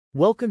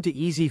Welcome to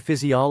Easy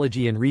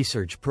Physiology and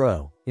Research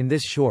Pro. In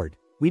this short,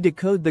 we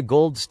decode the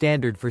gold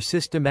standard for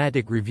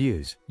systematic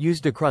reviews,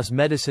 used across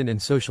medicine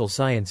and social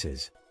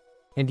sciences.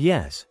 And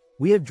yes,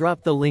 we have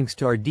dropped the links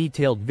to our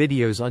detailed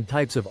videos on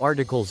types of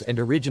articles and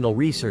original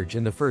research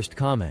in the first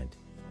comment.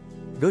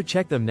 Go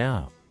check them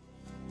now.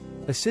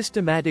 A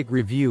systematic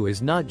review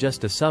is not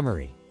just a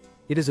summary.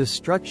 It is a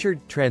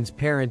structured,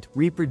 transparent,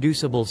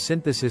 reproducible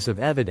synthesis of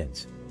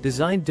evidence,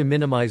 designed to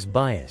minimize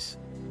bias.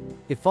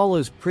 It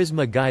follows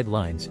PRISMA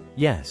guidelines,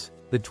 yes,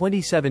 the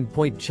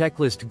 27-point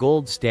checklist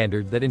gold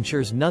standard that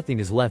ensures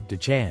nothing is left to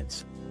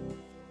chance.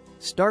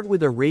 Start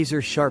with a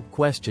razor-sharp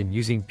question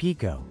using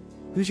PICO.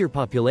 Who's your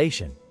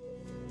population?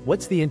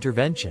 What's the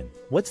intervention?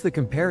 What's the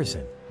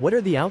comparison? What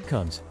are the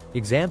outcomes?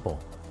 Example.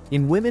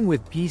 In women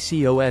with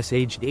PCOS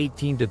aged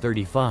 18 to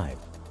 35,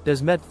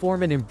 does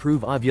metformin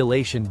improve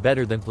ovulation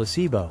better than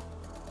placebo?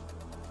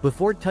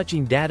 Before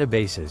touching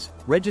databases,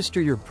 register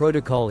your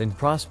protocol in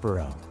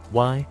PROSPERO.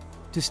 Why?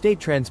 To stay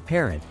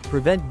transparent,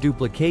 prevent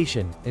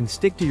duplication, and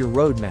stick to your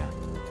roadmap.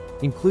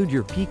 Include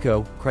your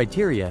PICO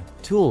criteria,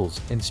 tools,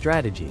 and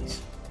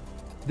strategies.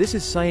 This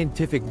is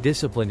scientific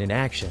discipline in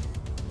action.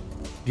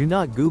 Do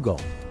not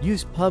Google.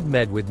 Use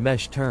PubMed with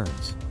mesh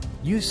terms.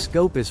 Use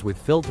Scopus with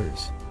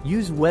filters.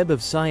 Use Web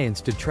of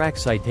Science to track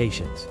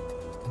citations.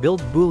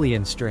 Build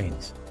Boolean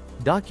strings.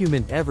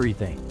 Document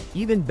everything.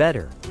 Even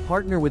better,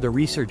 partner with a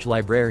research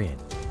librarian.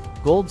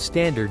 Gold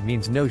standard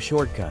means no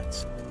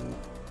shortcuts.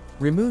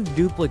 Remove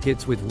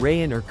duplicates with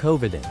Rayan or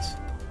Covidence.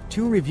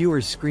 2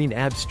 reviewers screen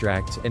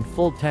abstracts and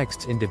full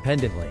texts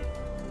independently.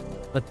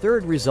 A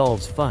third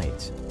resolves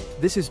fights.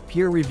 This is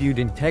peer-reviewed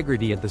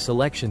integrity at the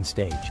selection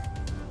stage.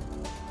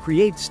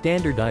 Create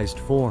standardized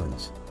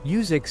forms.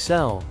 Use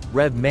Excel,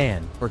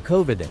 RevMan, or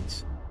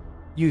Covidence.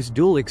 Use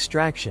dual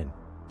extraction.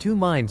 2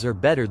 minds are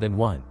better than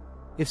 1.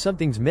 If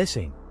something's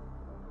missing,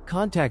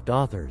 contact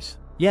authors.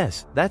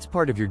 Yes, that's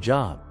part of your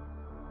job.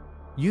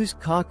 Use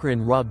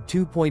Cochrane-level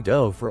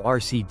 2.0 for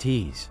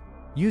RCTs.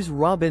 Use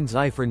Robbins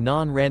I for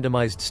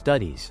non-randomized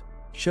studies.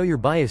 Show your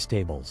bias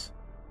tables.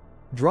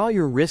 Draw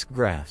your risk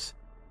graphs.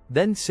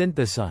 Then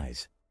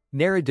synthesize.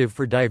 Narrative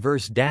for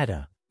diverse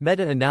data.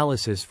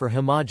 Meta-analysis for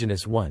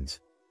homogeneous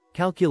ones.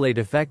 Calculate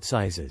effect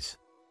sizes.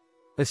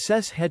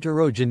 Assess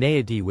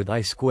heterogeneity with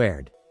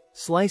I-squared.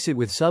 Slice it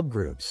with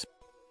subgroups.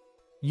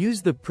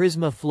 Use the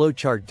PRISMA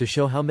flowchart to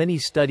show how many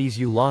studies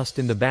you lost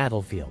in the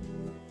battlefield.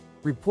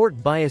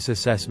 Report bias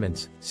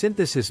assessments,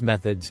 synthesis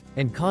methods,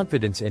 and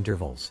confidence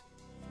intervals.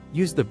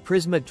 Use the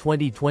PRISMA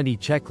 2020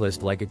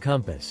 checklist like a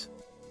compass.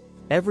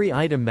 Every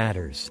item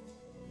matters.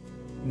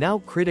 Now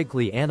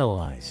critically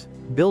analyze.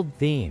 Build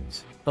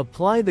themes.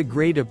 Apply the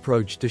grade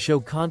approach to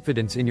show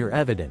confidence in your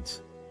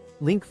evidence.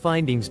 Link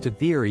findings to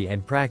theory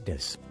and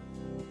practice.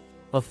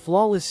 A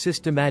flawless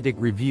systematic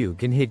review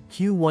can hit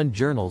Q1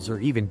 journals or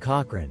even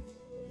Cochrane.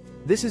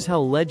 This is how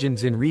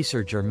legends in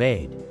research are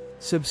made.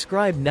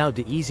 Subscribe now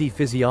to Easy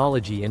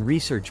Physiology and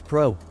Research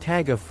Pro.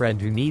 Tag a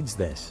friend who needs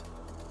this.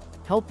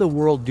 Help the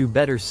world do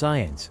better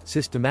science,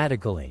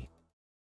 systematically.